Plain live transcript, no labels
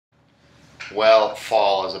Well,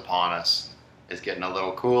 fall is upon us. It's getting a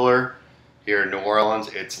little cooler. Here in New Orleans,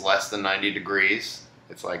 it's less than 90 degrees.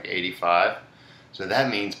 It's like 85. So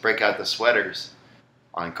that means break out the sweaters.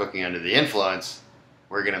 On Cooking Under the Influence,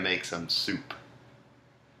 we're gonna make some soup.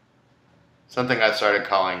 Something I've started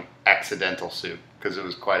calling accidental soup, because it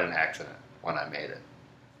was quite an accident when I made it.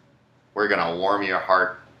 We're gonna warm your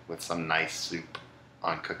heart with some nice soup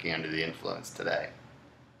on Cooking Under the Influence today.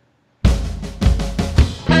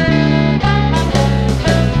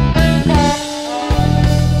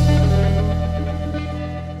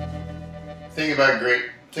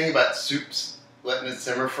 Thing about soups letting it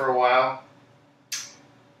simmer for a while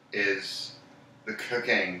is the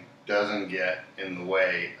cooking doesn't get in the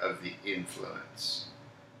way of the influence.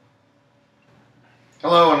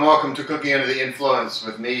 Hello and welcome to Cooking Under the Influence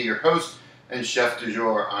with me, your host and chef du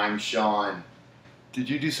jour. I'm Sean. Did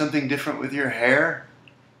you do something different with your hair?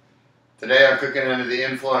 Today on Cooking Under the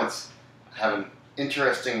Influence, I have an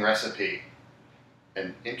interesting recipe,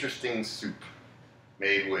 an interesting soup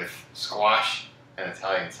made with squash and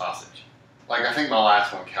Italian sausage. Like, I think my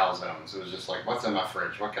last one, calzones, it was just like, what's in my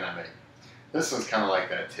fridge? What can I make? This one's kind of like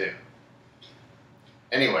that too.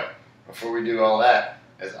 Anyway, before we do all that,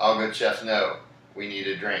 as all good chefs know, we need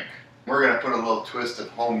a drink. We're gonna put a little twist of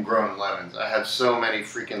homegrown lemons. I have so many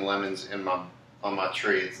freaking lemons on my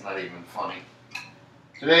tree, it's not even funny.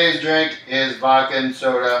 Today's drink is vodka and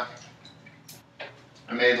soda.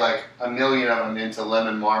 I made like a million of them into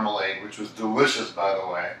lemon marmalade, which was delicious, by the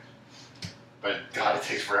way. But God, it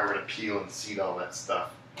takes forever to peel and seed all that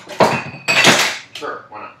stuff. Sure,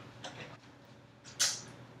 why not?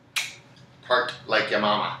 Tart like your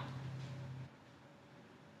mama.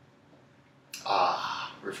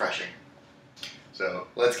 Ah, refreshing. So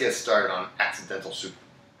let's get started on accidental soup.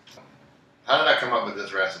 How did I come up with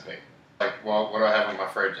this recipe? Like, well, what do I have in my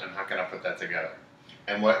fridge and how can I put that together?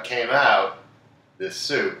 And what came out, this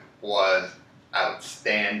soup, was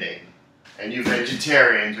outstanding. And you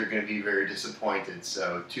vegetarians are going to be very disappointed,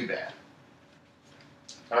 so too bad.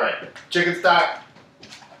 Alright, chicken stock,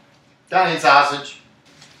 Italian sausage,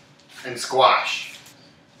 and squash.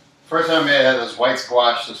 First time I made it, I had this white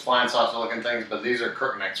squash, those flying saucer looking things, but these are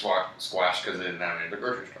crookneck squash because they didn't have any at the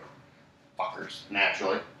grocery store. Fuckers,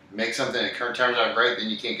 naturally. Make something that turns out great, then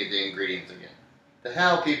you can't get the ingredients again. The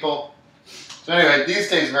hell, people? So anyway, these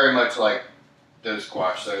taste very much like those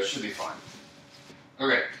squash, so it should be fine.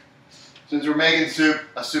 Okay. Since we're making soup,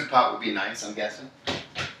 a soup pot would be nice, I'm guessing.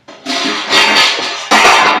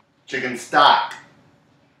 Chicken stock.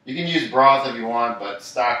 You can use broth if you want, but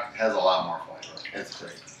stock has a lot more flavor. It's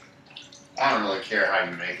great. I don't really care how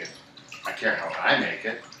you make it. I care how I make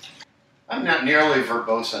it. I'm not nearly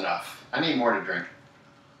verbose enough. I need more to drink.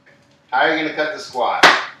 How are you going to cut the squash?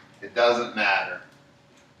 It doesn't matter.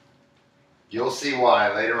 You'll see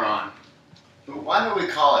why later on. But why do we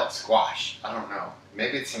call it squash? I don't know.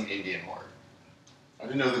 Maybe it's some Indian word. I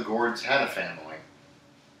didn't know the gourds had a family,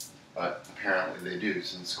 but apparently they do,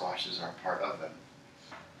 since squashes are a part of them.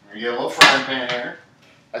 We're gonna get a little frying pan here.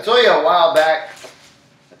 I told you a while back,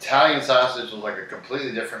 Italian sausage was like a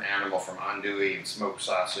completely different animal from andouille and smoked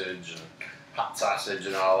sausage and hot sausage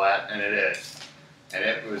and all that, and it is. And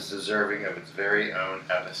it was deserving of its very own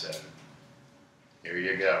episode. Here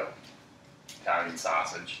you go, Italian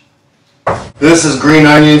sausage. This is green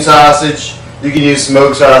onion sausage. You can use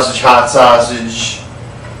smoked sausage, hot sausage.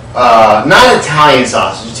 Not Italian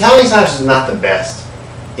sausage. Italian sausage is not the best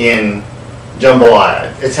in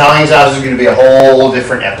jambalaya. Italian sausage is going to be a whole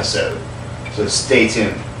different episode. So stay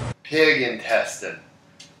tuned. Pig intestine.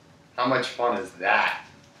 How much fun is that?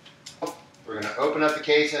 We're going to open up the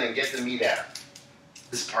casing and get the meat out.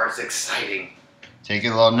 This part's exciting. Take a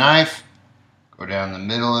little knife. Go down the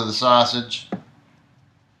middle of the sausage.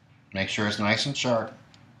 Make sure it's nice and sharp.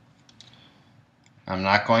 I'm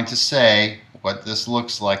not going to say what this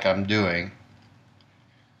looks like I'm doing,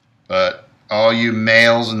 but all you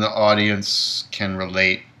males in the audience can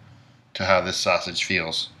relate to how this sausage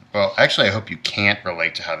feels. Well, actually, I hope you can't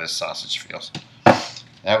relate to how this sausage feels.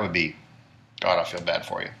 That would be, God, I feel bad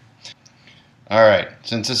for you. Alright,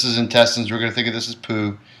 since this is intestines, we're going to think of this as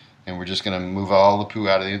poo, and we're just going to move all the poo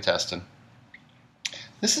out of the intestine.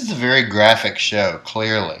 This is a very graphic show,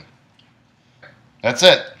 clearly. That's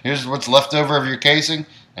it. Here's what's left over of your casing,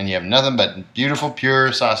 and you have nothing but beautiful,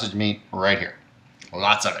 pure sausage meat right here.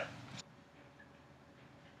 Lots of it.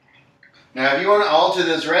 Now, if you want to alter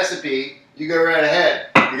this recipe, you go right ahead,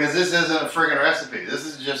 because this isn't a friggin' recipe. This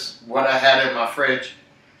is just what I had in my fridge,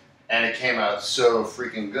 and it came out so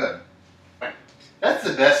freaking good. That's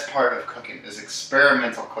the best part of cooking, is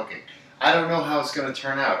experimental cooking. I don't know how it's going to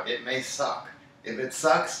turn out. It may suck. If it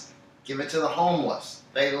sucks, give it to the homeless.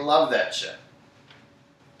 They love that shit.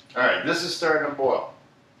 Alright, this is starting to boil.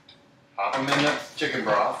 Pop them in the chicken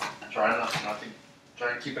broth. Try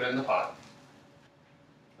to keep it in the pot.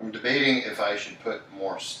 I'm debating if I should put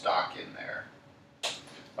more stock in there.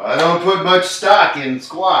 I don't put much stock in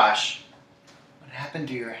squash. What happened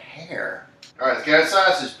to your hair? Alright, let's get our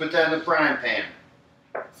sausage. Put that in the frying pan.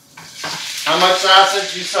 How much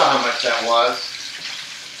sausage? You saw how much that was.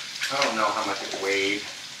 I don't know how much it weighed.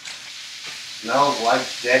 Smells like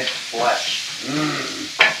dead flesh.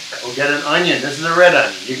 We'll get an onion. This is a red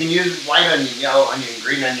onion. You can use white onion, yellow onion,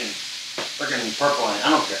 green onion, freaking purple onion. I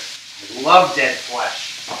don't care. I love dead flesh.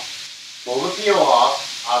 Pull the peel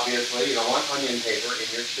off, obviously. You don't want onion paper in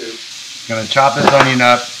your soup. Gonna chop this onion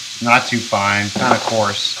up, not too fine, kind of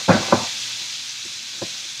coarse.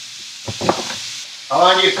 How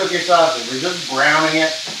long do you cook your sausage? We're just browning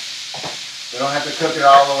it. We don't have to cook it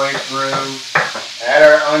all the way through. Add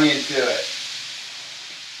our onion to it.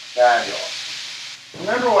 Fabulous.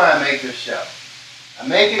 Remember why I make this show. I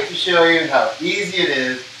make it to show you how easy it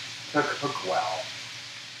is to cook well.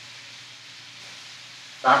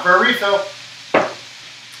 Time for a refill.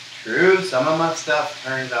 True, some of my stuff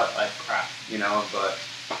turns out like crap, you know, but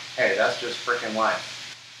hey, that's just freaking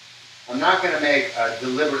life. I'm not going to make a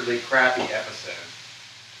deliberately crappy episode.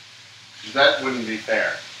 That wouldn't be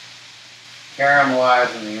fair.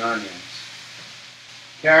 Caramelizing the onions.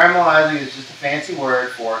 Caramelizing is just a fancy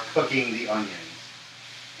word for cooking the onions.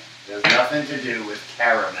 It has nothing to do with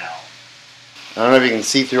caramel. I don't know if you can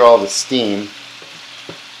see through all the steam,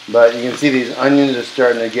 but you can see these onions are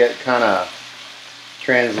starting to get kind of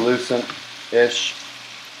translucent-ish,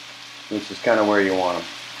 which is kind of where you want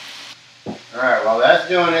them. Alright, while that's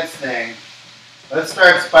doing its thing, let's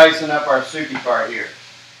start spicing up our soupy part here.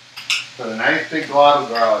 Put a nice big glob of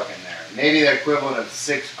garlic in there. Maybe the equivalent of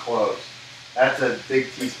 6 cloves. That's a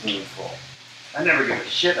big teaspoonful. I never give a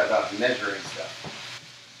shit about measuring stuff.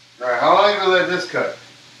 Alright, how long do we let this cook?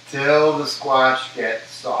 Till the squash gets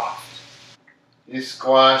soft. These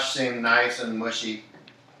squash seem nice and mushy.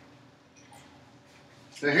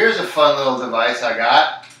 So here's a fun little device I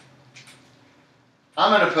got.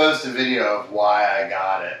 I'm going to post a video of why I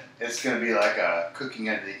got it. It's going to be like a cooking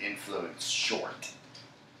under the influence short.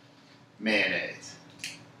 Mayonnaise.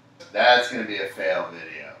 That's going to be a fail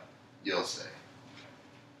video. You'll see.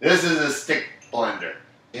 This is a stick blender.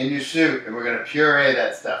 In your soup, and we're going to puree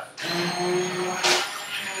that stuff.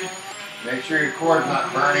 Make sure your cord's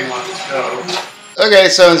not burning on the stove. Okay,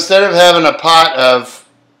 so instead of having a pot of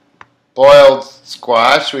boiled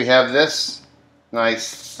squash, we have this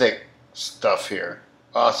nice thick stuff here.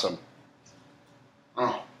 Awesome.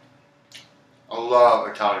 Oh, I love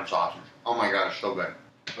Italian sausage. Oh my god, it's so good.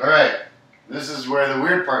 Alright, this is where the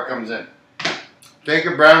weird part comes in. Take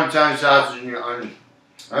your brown Italian sausage and your onion.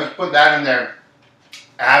 Let's put that in there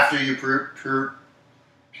after you pureed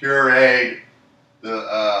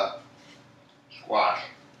the squash.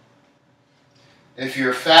 If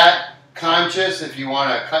you're fat conscious, if you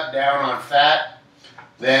want to cut down on fat,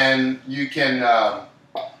 then you can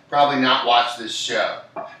probably not watch this show.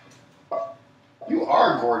 You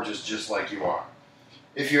are gorgeous just like you are.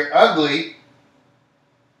 If you're ugly,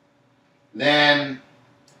 then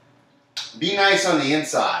be nice on the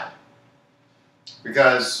inside,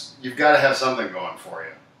 because you've got to have something going for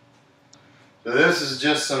you. So this is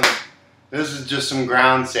just some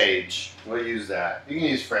ground sage. We'll use that. You can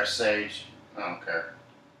use fresh sage. I don't care.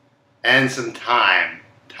 And some thyme.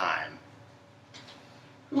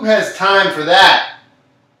 Who has time for that?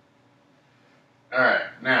 Alright,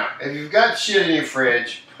 now, if you've got shit in your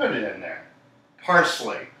fridge, put it in there.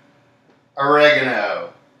 Parsley,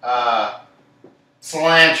 oregano,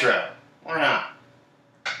 cilantro. Why not?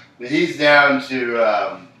 The heat's down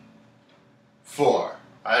to 4.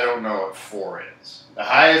 I don't know what 4 is. The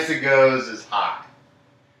highest it goes is high.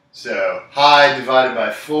 So, high divided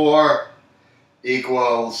by 4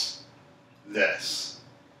 equals this.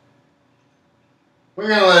 We're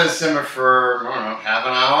going to let it simmer for, I don't know, half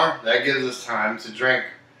an hour. That gives us time to drink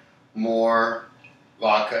more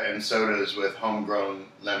vodka and sodas with homegrown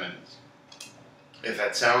lemons. If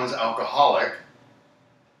that sounds alcoholic,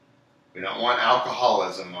 we don't want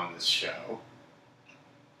alcoholism on this show.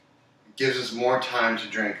 It gives us more time to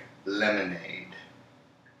drink lemonade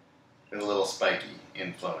with a little spiky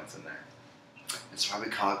influence in there. That's why we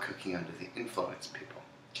call it cooking under the influence, people.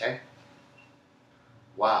 Okay?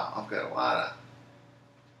 Wow, I've got a lot of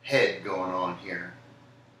head going on here.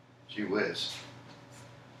 Gee whiz.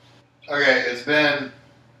 Okay, it's been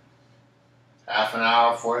half an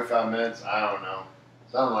hour, 45 minutes, I don't know.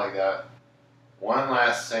 Something like that. One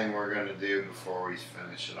last thing we're going to do before we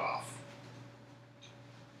finish it off.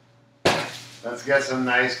 Let's get some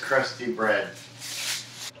nice crusty bread.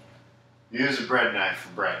 Use a bread knife for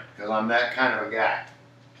bread, because I'm that kind of a guy.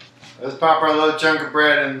 Let's pop our little chunk of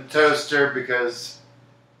bread in the toaster because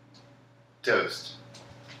toast.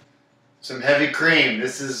 Some heavy cream.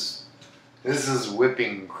 This is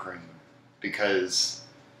whipping cream because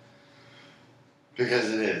it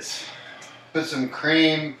is. Put some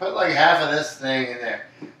cream, put like half of this thing in there.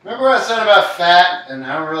 Remember what I said about fat, and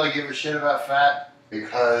I don't really give a shit about fat?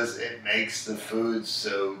 Because it makes the food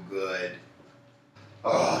so good.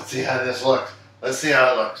 Oh, let's see how this looks. Let's see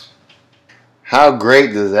how it looks. How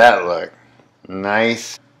great does that look?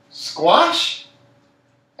 Nice. Squash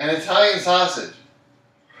and Italian sausage.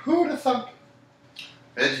 Who would have thunk?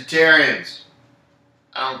 Vegetarians.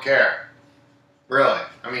 I don't care. Really.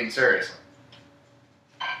 I mean, seriously.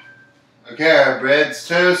 Okay, our bread's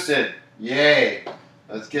toasted. Yay.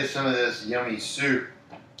 Let's get some of this yummy soup.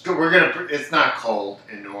 It's not cold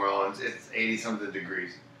in New Orleans. It's 80-something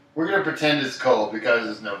degrees. We're going to pretend it's cold because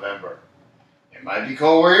it's November. It might be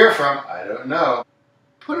cold where you're from. I don't know.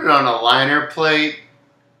 Put it on a liner plate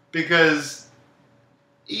because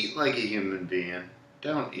eat like a human being.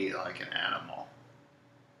 Don't eat like an animal.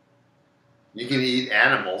 You can eat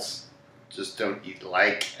animals, just don't eat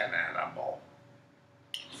like an animal.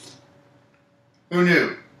 Who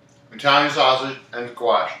knew? Italian sausage and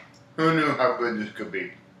squash. Who knew how good this could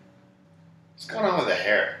be? What's going on with the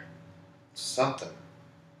hair? Something.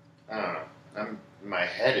 I don't know. My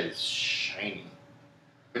head is shiny.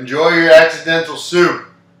 Enjoy your accidental soup.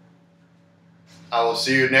 I will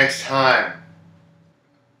see you next time.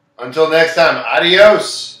 Until next time,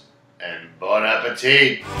 adios and bon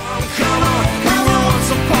appetit.